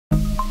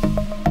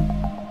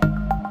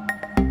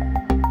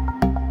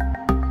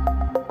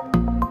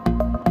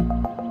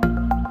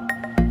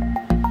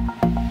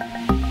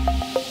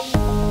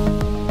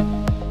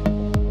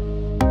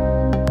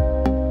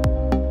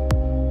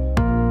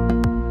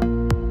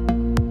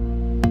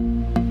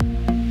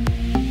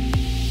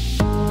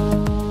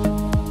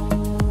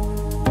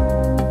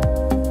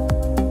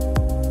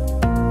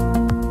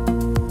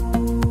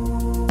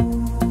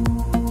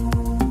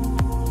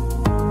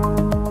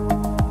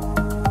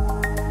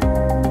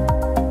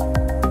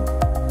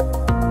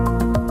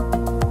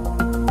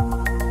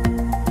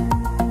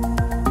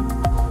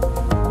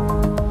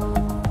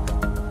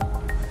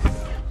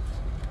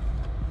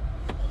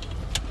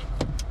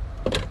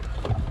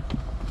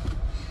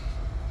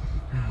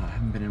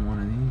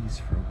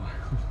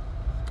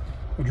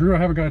Well, Drew, I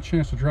haven't got a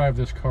chance to drive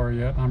this car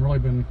yet. I've really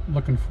been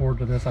looking forward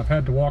to this. I've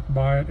had to walk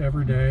by it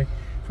every day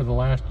for the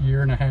last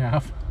year and a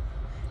half,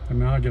 and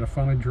now I get to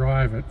finally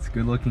drive it. It's a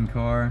good looking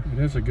car. It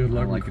is a good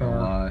looking car. I like it a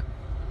lot.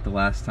 The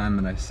last time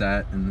that I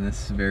sat in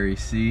this very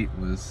seat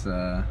was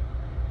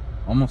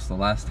almost the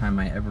last time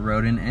I ever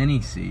rode in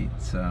any seat.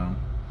 So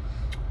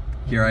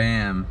here I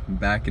am,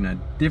 back in a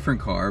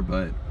different car,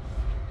 but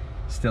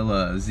still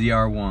a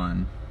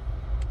ZR1.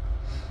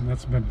 And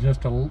that's been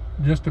just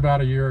about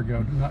a year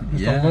ago, not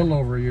just a little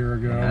over a year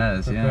ago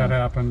that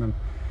happened,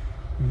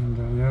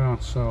 and yeah.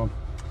 So,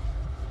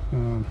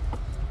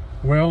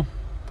 well,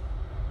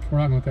 we're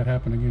not going to let that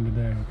happen again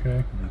today,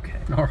 okay? Okay.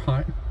 All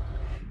right.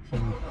 So,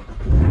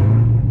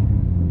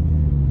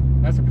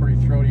 that's a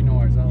pretty throaty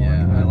noise.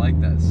 I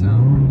like that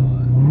sound a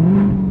lot.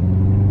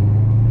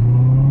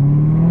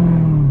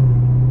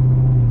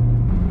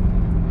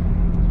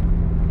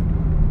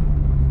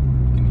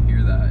 You can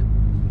hear that.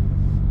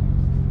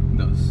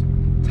 Those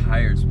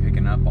tires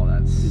picking up all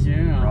that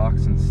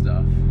rocks and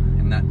stuff,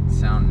 and that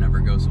sound never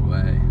goes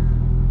away.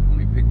 When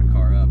we pick the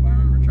car up, I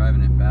remember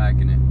driving it back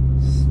and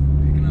it's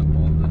picking up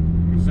all the...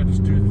 Is that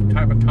just due to the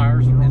type of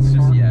tires that are on the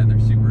car? Yeah, they're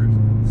super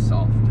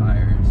soft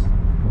tires.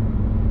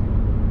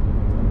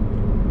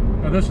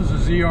 Now this is a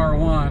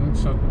ZR1,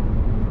 so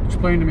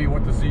explain to me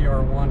what the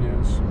ZR1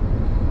 is.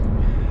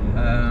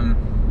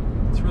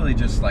 It's really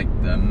just like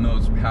the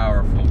most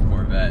powerful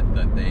Corvette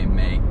that they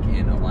make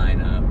in a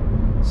lineup.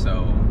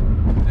 So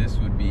this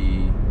would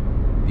be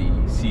the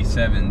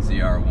C7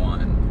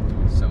 ZR1.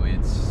 So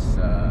it's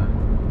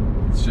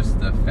just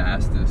the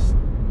fastest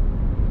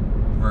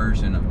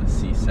version of the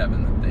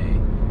C7 that they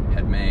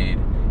had made.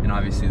 And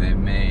obviously they've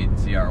made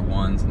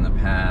ZR1s in the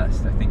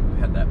past. I think we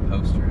had that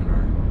poster in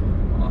our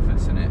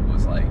office, and it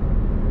was like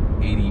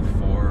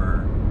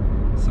 84,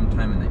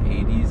 sometime in the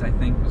 80s, I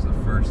think, was the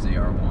first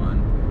ZR1.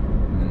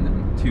 And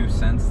then 2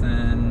 since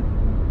then.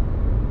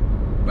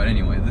 But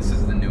anyway, this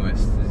is the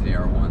newest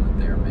ZR1 that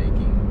they're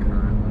making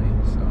currently.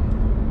 So.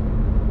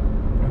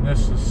 And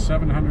this is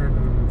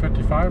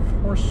 755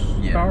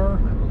 horsepower?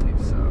 Yeah, I believe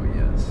so,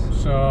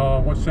 yes.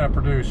 So what's that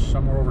produce?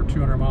 Somewhere over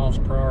 200 miles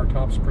per hour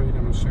top speed,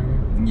 I'm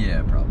assuming?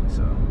 Yeah, probably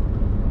so.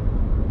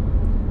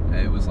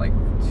 It was like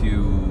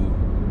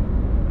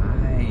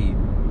I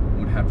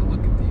would have to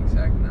look at the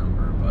exact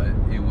number, but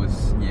it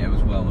was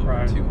well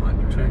over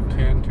 200.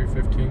 210,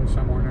 215,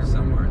 somewhere in there.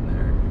 Somewhere in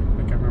there. I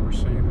think I remember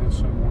seeing that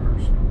somewhere.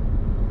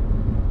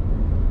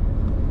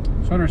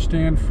 So I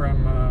understand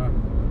from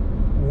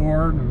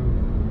Ward and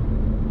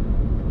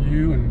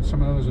you and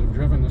some of those that have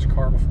driven this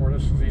car before,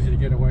 this is easy to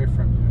get away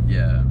from you.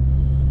 Yeah,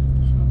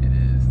 it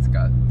is. It's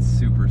got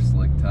super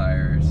slick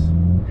tires.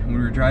 When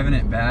we were driving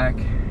it back,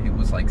 it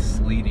was like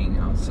sleeting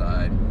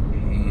outside,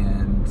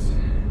 and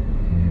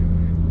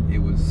it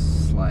was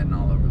sliding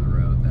all over the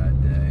road that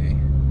day.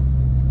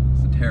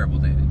 It's a terrible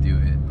day to do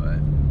it,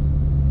 but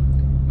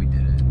we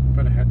did it.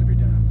 But it had to be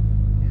done.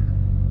 Yeah.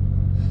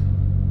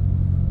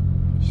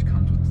 Just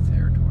comes with the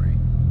territory.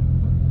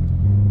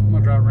 I'm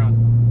gonna drive around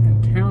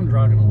in town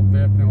driving a little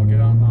bit, then we'll get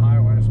out on the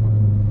highway. I just want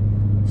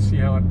to see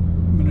how it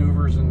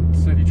maneuvers in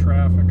city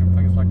traffic and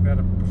things like that,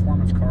 a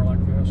performance car like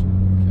this.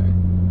 Okay.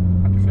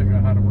 I have to figure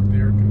out how to work the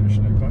air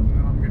conditioning button,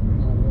 and I'm getting a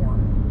little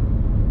warm.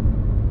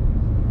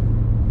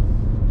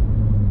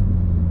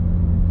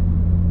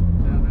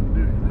 Yeah, I didn't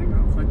do anything. I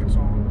don't think it's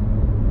on.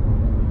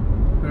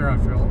 There, I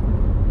feel it.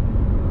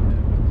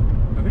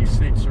 Now these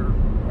seats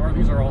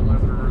these are all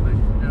leather, are they?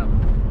 Yeah.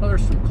 Oh,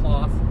 there's some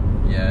cloth.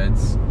 Yeah,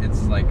 it's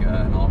like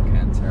an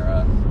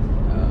Alcantara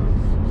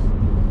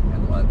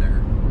and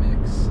leather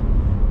mix.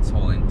 This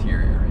whole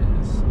interior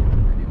is,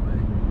 anyway.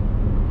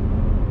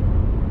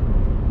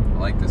 I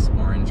like this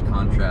orange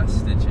contrast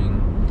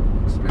stitching.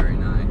 Looks very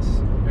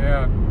nice.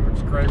 Yeah, it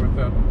looks great with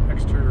the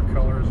exterior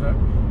color.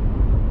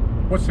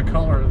 What's the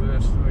color of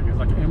this? It's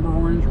like amber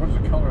orange? What is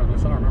the color of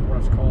this? I don't remember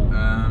what it's called.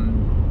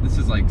 This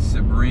is like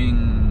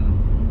Sebring.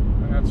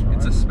 That's right.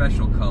 It's a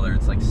special color.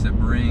 It's like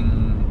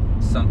Sebring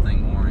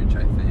something orange,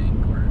 I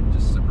think, or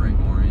just Sebring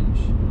orange.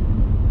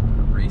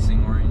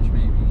 Racing orange,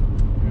 maybe.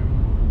 Yeah.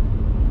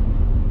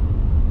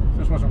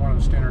 This wasn't one of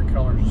the standard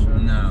colors, you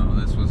said? No,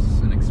 this was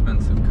an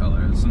expensive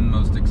color. It's the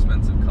most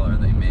expensive color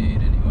they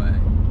made, anyway,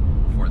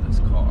 for this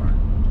car.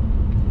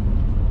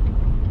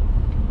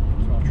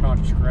 So I'll try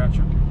to scratch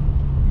it.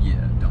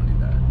 Yeah, don't do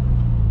that.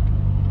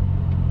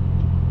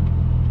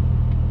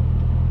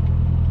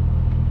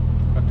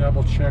 I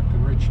double checked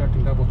and rechecked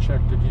and double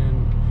checked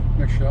again.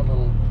 Make sure that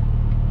little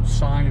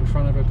sign in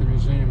front of it at the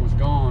museum was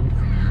gone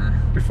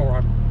before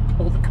I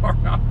pulled the car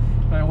out.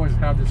 I always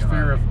have this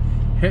fear of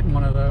hitting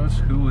one of those.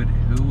 Who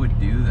would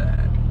do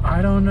that?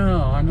 I don't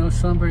know. I know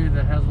somebody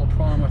that has a little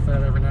problem with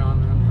that every now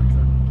and then.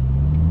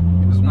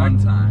 It was one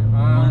time.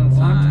 One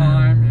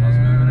time, yeah. I was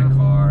moving a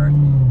car,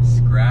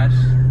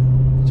 scratched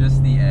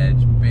just the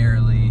edge,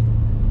 barely.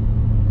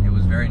 It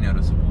was very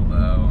noticeable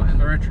though. And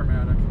very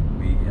traumatic.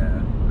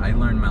 I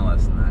learned my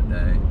lesson that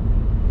day.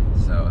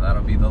 So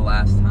that'll be the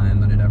last time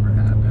that it ever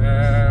happens.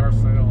 Yeah, ever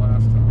say the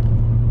last time.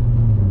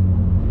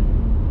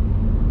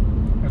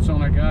 It's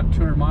only got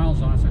 200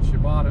 miles on it since you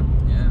bought it.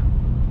 Yeah.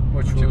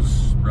 which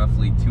was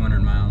roughly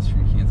 200 miles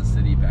from Kansas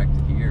City back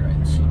to here, I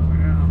think. So,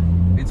 yeah.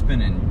 It's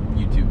been in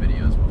YouTube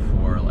videos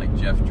before, like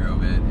Jeff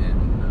drove it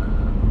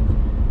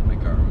in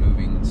like our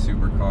moving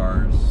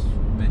supercars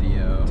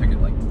video. Took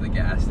it like to the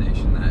gas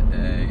station that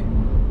day.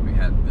 We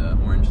had the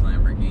orange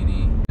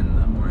Lamborghini and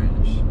the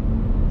orange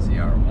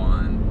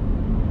ZR1.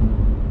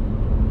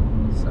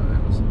 So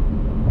that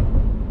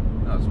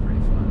was pretty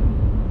fun.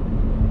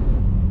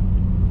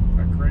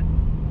 A great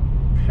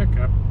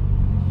pickup.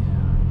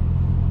 Yeah.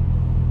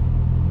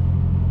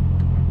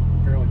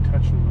 Barely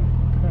touching the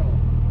pedal.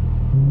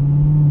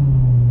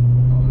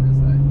 Problem is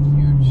that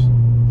huge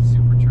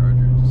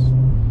supercharger, just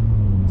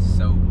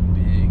so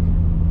big,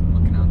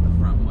 looking out the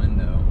front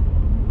window.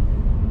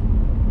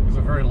 It's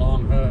a very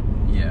long hood.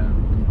 Yeah.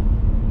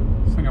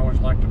 The thing I always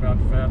liked about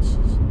Vettes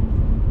is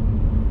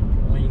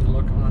lean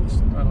look on it.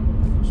 I don't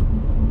know, just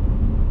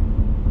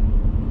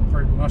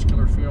very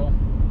muscular feel.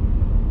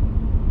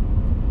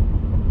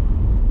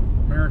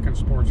 American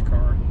sports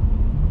car.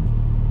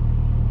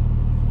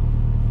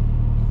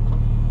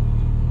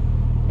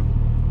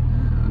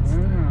 That's the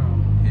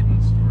hidden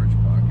storage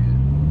pocket.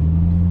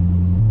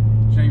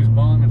 James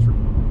Bond is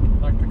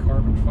like the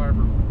carbon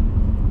fiber.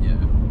 Yeah.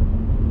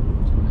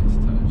 It's a nice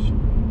touch.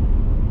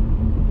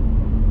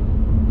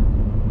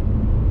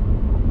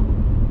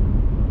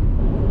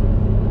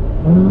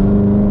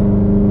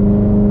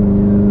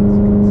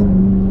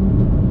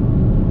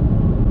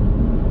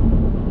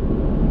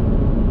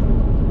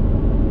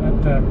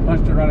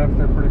 Punched it right up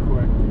there pretty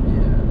quick.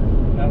 Yeah.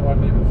 That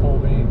wasn't even full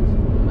beans.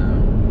 No.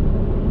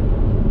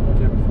 I'll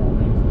give it full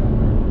beans down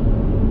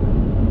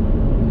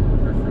Yeah,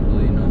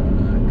 preferably not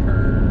on a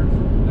curve.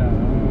 there.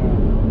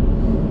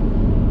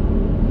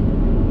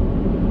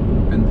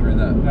 Been through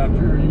that. Now,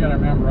 Drew, you gotta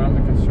remember, I'm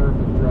the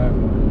conservative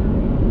driver.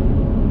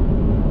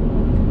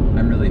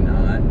 I'm really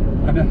not,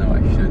 even though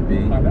I should be.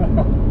 I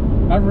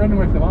know. I've ridden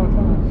with it a lot of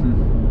times.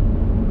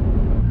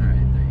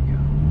 Alright, there you go.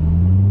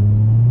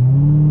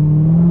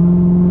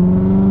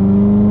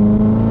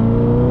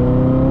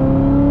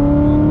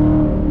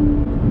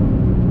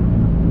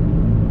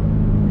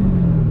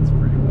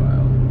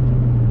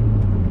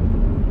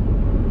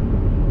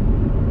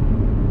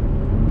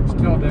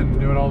 Still didn't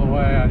do it all the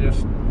way. I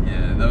just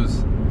Yeah,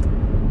 those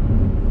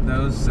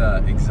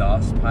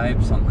exhaust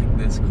pipes on like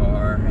this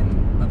car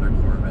and other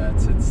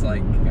Corvettes, it's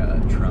like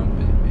a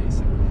trumpet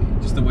basically.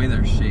 Just the way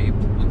they're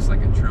shaped looks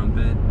like a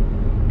trumpet,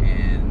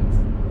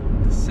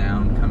 and the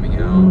sound coming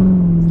out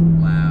is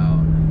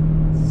loud,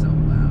 so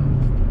loud.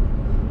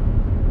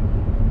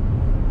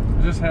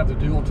 does this have the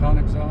dual tone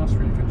exhaust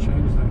where you can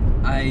change that?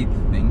 I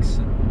think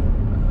so.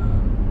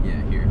 Yeah,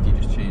 here if you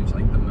just change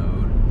like the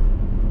mode.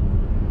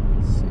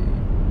 Let's see.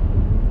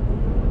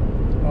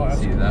 Oh, that's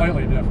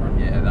completely different.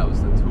 Yeah, that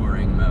was the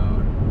touring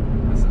mode.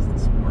 This is the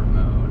sport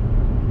mode.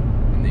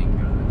 And then you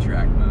can go to the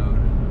track mode.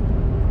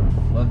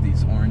 Love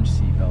these orange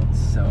seat belts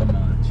so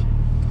much.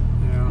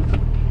 Yeah.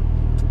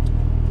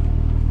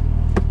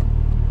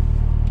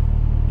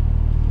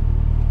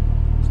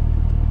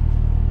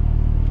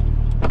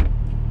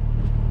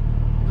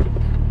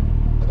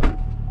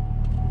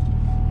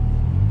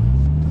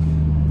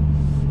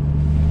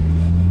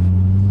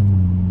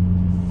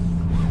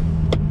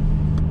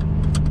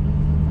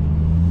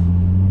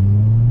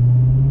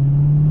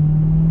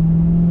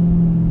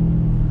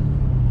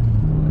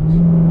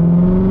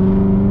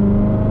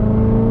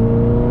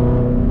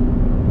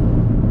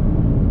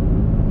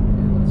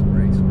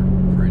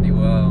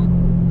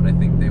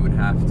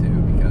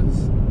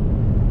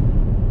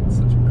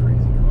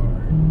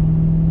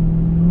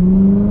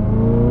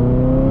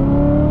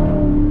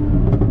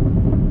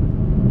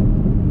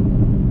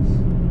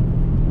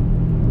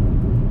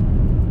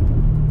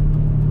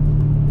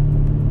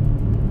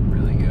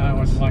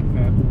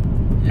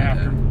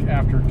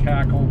 After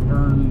cackle,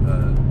 burn,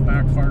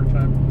 backfire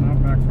type,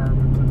 not backfire,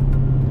 but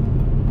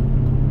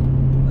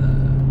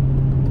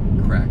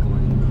the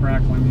crackling.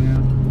 Crackling, yeah.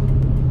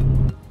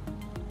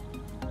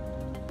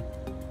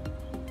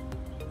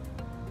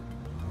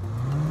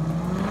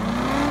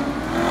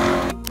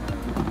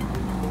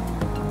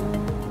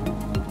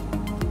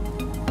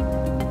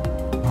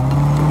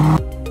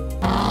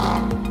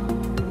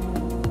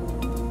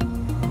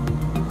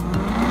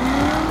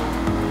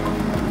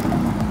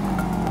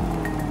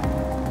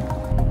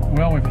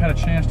 Well, we've had a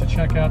chance to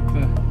check out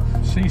the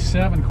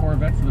C7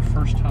 Corvette for the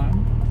first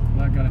time.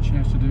 I got a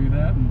chance to do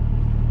that, and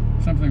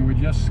something we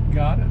just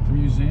got at the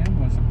museum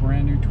was a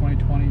brand new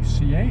 2020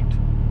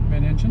 C8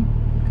 mid-engine.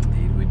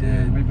 Indeed we did.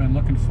 And we've been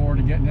looking forward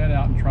to getting it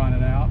out and trying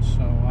it out,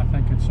 so I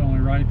think it's only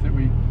right that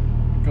we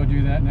go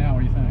do that now. What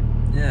do you think?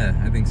 Yeah,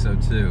 I think so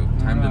too.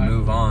 Time to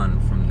move on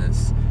from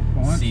this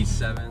Well,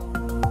 C7.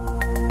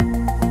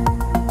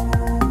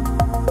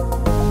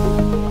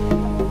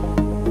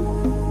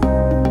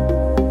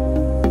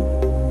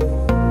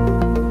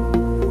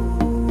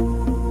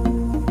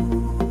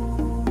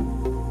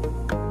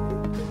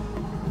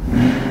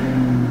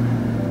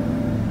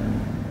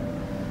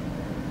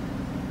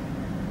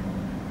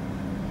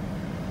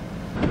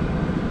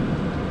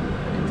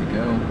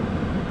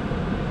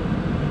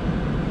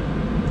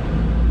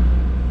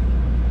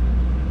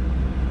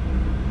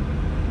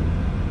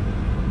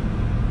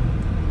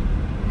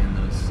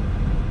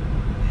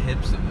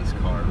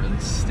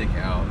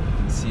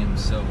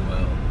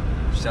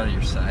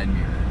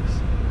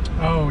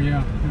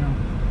 yeah, yeah.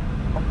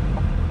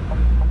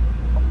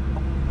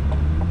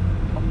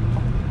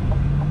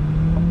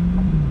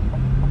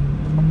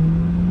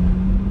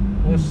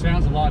 Well, this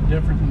sounds a lot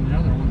different than the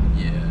other one.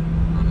 Yeah,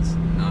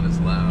 not as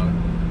loud.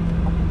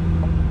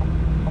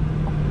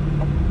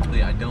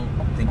 I don't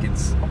think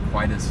it's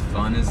quite as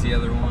fun as the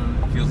other one.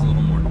 It feels a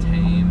little more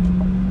tame.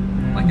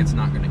 Yeah. Like it's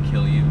not going to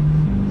kill you.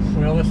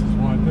 Well, this is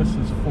what? This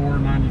is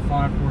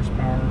 495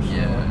 horsepower. So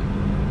Yeah.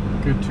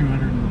 Good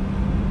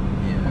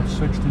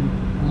 260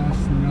 less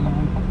than the other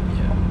one.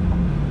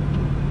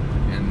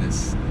 Yeah. And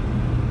this.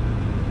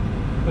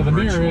 But the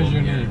mirror is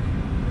unique.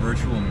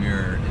 Virtual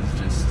mirror is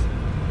just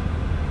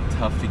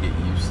tough to get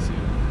used to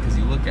because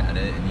you look at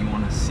it and you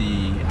want to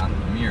see out of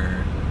the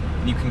mirror.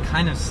 And you can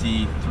kind of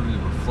see through the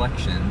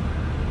reflection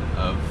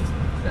of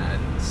that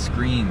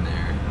screen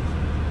there.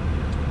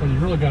 Well, you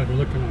really got to be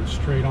looking at it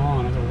straight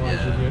on,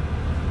 otherwise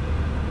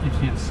you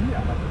can't see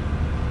out of it.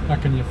 Now,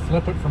 can you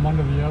flip it from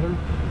under the other?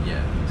 Yeah,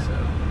 I think so.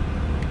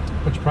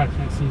 But you probably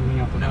can't see anything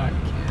out the back. No,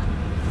 you can't.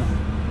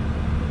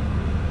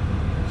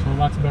 So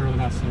that's better than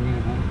that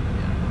thing, huh?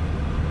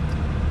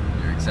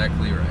 Yeah. You're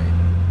exactly right.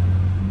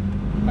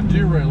 I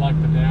do really like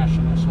the dash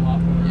in this a lot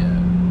better. Yeah.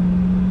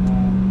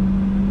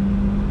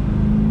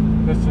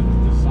 This is the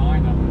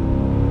design of it.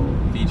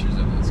 Features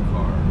of this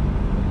car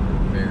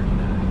are very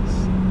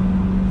nice.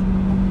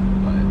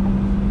 But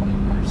like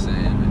we were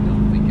saying, I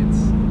don't think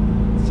it's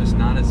just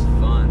not as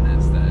fun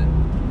as that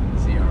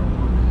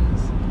ZR1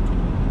 is.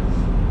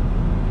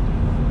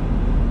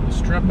 The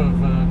strip of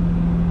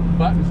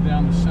buttons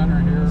down the center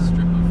here.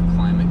 Strip of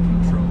climate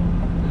control.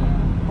 Yeah.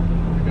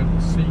 We got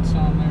the seats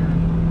on there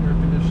and air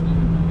conditioning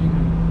and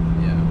heating.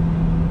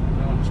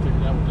 And I'll just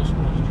figure out what this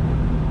was.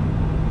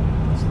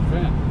 That's the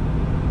vent.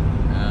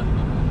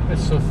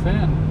 It's so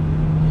thin.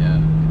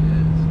 Yeah, it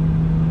is.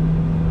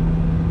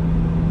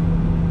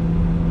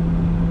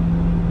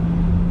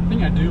 The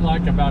thing I do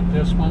like about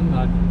this one,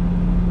 the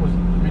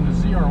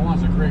ZR1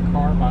 is a great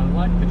car, but I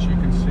like that you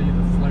can see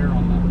the flare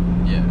on the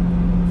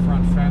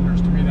front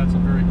fenders. To me, that's a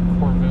very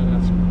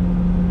Corvette-esque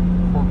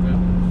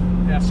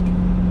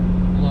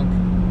look.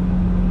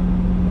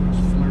 Those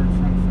flared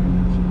front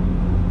fenders.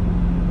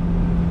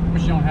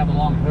 But you don't have the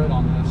long hood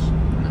on this.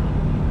 No.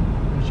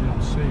 Because you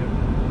don't see it.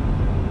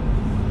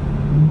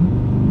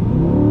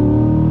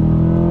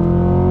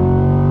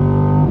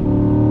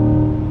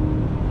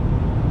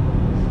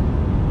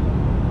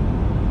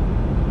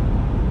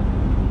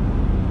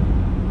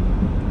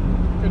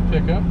 Good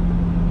pickup,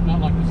 not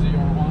like the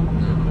ZR1.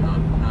 No,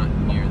 not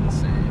near the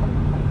same.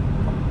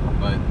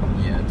 But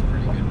yeah, it's a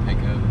pretty good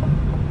pickup.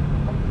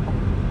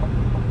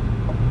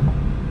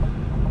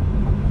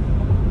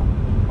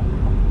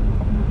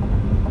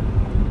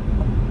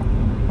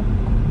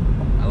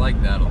 I like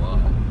that a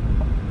lot.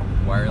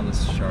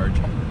 Wireless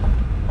charging.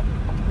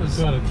 It's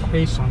got a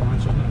case on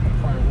mine, so it's not going to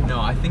probably work. No,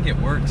 I think it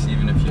works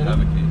even if you have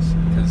a case,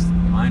 because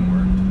mine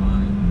worked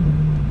fine.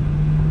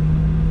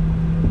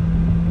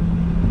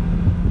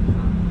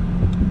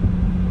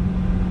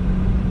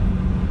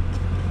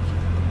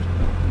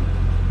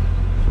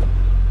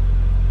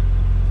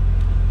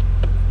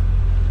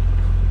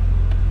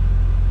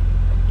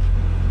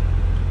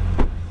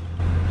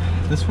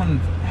 This one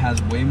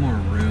has way more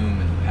room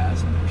in the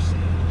passenger seat, I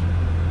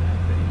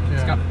think.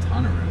 It's got a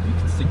ton of room. You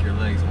can stick your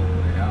legs all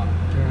the way out.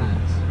 Yeah.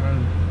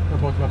 And they're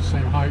both about the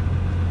same height.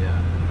 Yeah.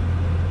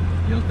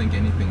 You don't think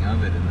anything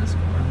of it in this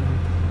car.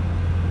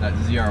 That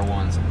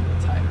ZR1's a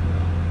little tighter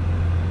though.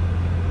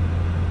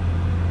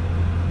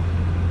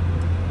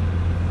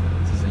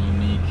 This is a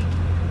unique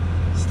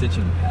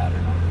stitching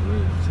pattern on the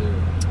roof too.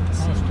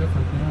 Oh, it's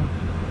different, yeah.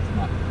 It's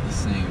not the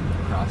same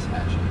cross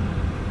hatching. I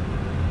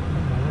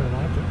really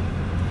like it.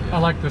 I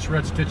like this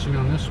red stitching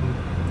on this one.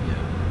 Yeah.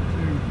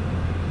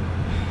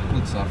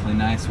 Looks awfully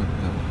nice with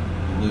the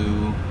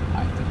blue,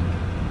 I think.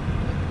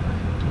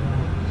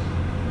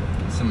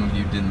 Some of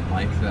you didn't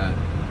like that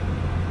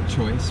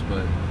choice,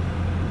 but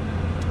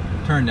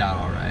it turned out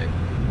all right.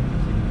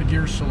 The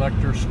gear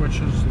selector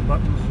switches, the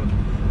buttons.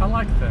 I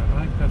like that.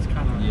 I think that's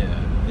kind of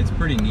it's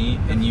pretty neat,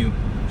 and you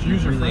really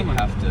friendly.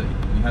 have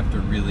to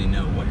really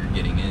know what you're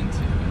getting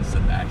into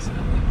instead of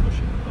accidentally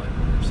pushing a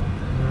button or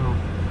something. Yeah.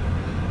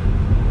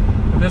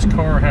 This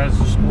car has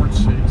the sports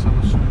seats, I'm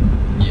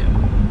assuming. Yeah.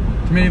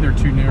 To me, they're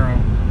too narrow.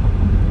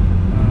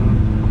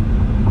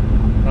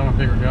 I'm a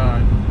bigger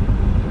guy,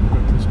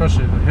 but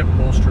especially the hip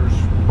bolsters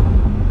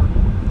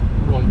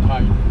are really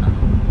tight.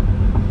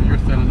 You're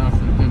thin enough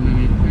that it didn't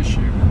any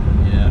issue.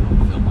 Yeah, I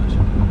don't feel much of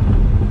it.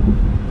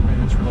 I mean,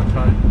 it's really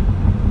tight.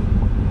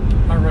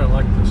 I really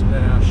like this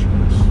dash.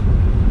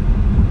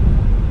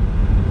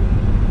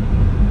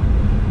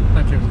 I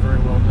think it was very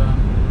well done.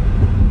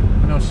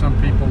 I know some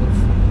people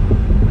have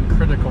been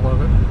critical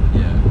of it.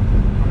 Yeah.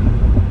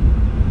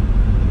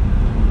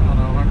 I don't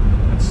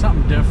know. It's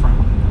something different.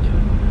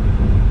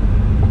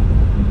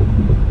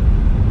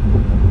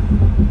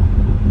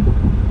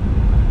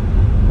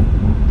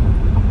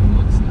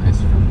 Looks nice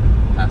from the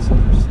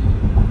passenger seat.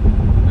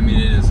 I mean,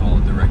 it is all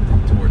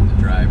directed toward the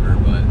driver,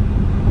 but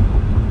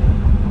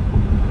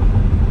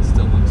it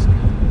still looks good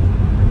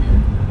from over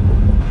here.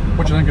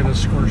 What do you think of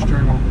this square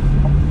steering wheel?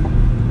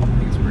 I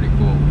think it's pretty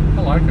cool.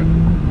 I like it.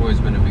 I've always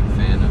been a big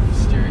fan of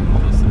steering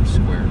wheels that are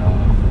squared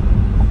off.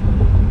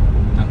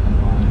 Not gonna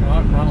lie. Well,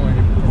 it not only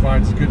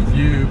provides good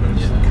view, but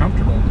it's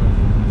comfortable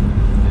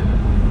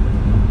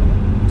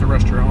to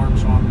rest your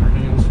arms on your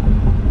hands.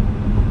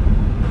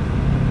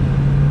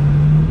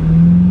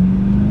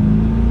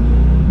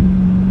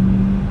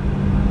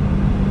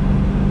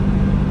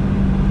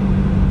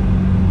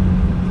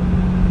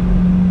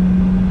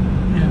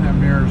 Yeah, that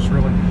mirror's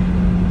really,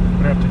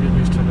 would have to get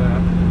used to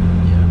that.